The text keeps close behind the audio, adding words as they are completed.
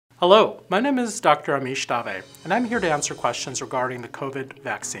Hello, my name is Dr. Amish Dave, and I'm here to answer questions regarding the COVID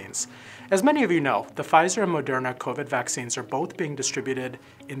vaccines. As many of you know, the Pfizer and Moderna COVID vaccines are both being distributed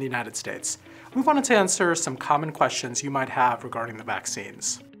in the United States. We wanted to answer some common questions you might have regarding the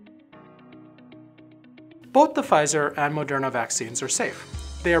vaccines. Both the Pfizer and Moderna vaccines are safe.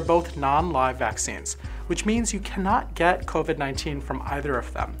 They are both non-live vaccines, which means you cannot get COVID-19 from either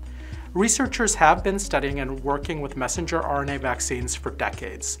of them. Researchers have been studying and working with messenger RNA vaccines for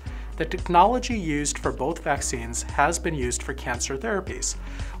decades. The technology used for both vaccines has been used for cancer therapies.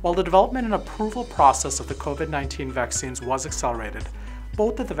 While the development and approval process of the COVID-19 vaccines was accelerated,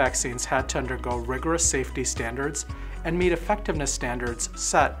 both of the vaccines had to undergo rigorous safety standards and meet effectiveness standards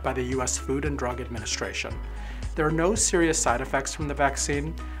set by the U.S. Food and Drug Administration. There are no serious side effects from the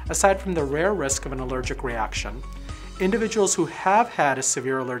vaccine, aside from the rare risk of an allergic reaction. Individuals who have had a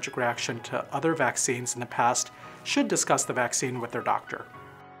severe allergic reaction to other vaccines in the past should discuss the vaccine with their doctor.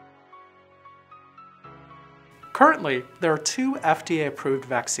 Currently, there are two FDA-approved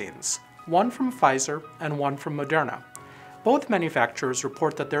vaccines, one from Pfizer and one from Moderna. Both manufacturers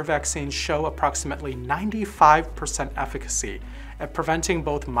report that their vaccines show approximately 95% efficacy at preventing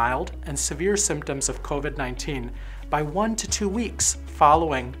both mild and severe symptoms of COVID-19 by 1 to 2 weeks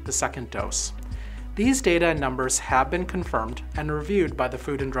following the second dose. These data and numbers have been confirmed and reviewed by the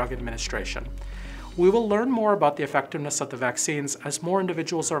Food and Drug Administration. We will learn more about the effectiveness of the vaccines as more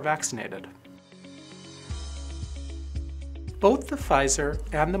individuals are vaccinated. Both the Pfizer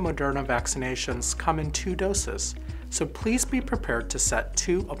and the Moderna vaccinations come in 2 doses, so please be prepared to set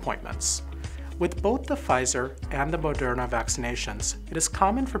 2 appointments. With both the Pfizer and the Moderna vaccinations, it is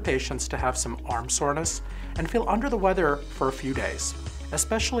common for patients to have some arm soreness and feel under the weather for a few days,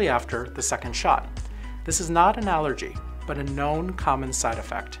 especially after the second shot. This is not an allergy, but a known common side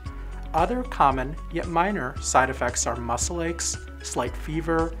effect. Other common, yet minor, side effects are muscle aches, slight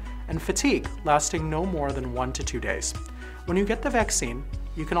fever, and fatigue lasting no more than 1 to 2 days. When you get the vaccine,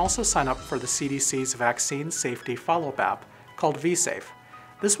 you can also sign up for the CDC's Vaccine Safety Follow-up app called vSafe.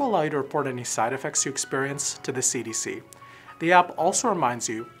 This will allow you to report any side effects you experience to the CDC. The app also reminds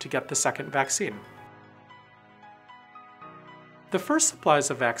you to get the second vaccine. The first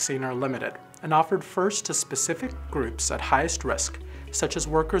supplies of vaccine are limited and offered first to specific groups at highest risk, such as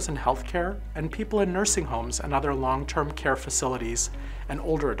workers in healthcare and people in nursing homes and other long-term care facilities and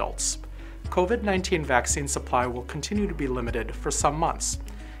older adults. COVID-19 vaccine supply will continue to be limited for some months.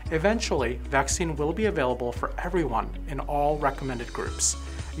 Eventually, vaccine will be available for everyone in all recommended groups.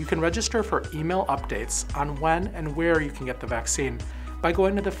 You can register for email updates on when and where you can get the vaccine by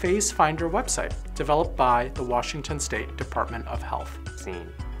going to the Phase Finder website, developed by the Washington State Department of Health.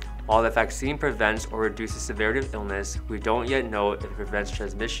 While the vaccine prevents or reduces severity of illness, we don't yet know if it prevents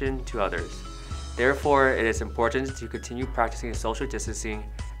transmission to others. Therefore, it is important to continue practicing social distancing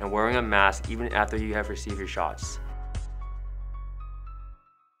and wearing a mask even after you have received your shots.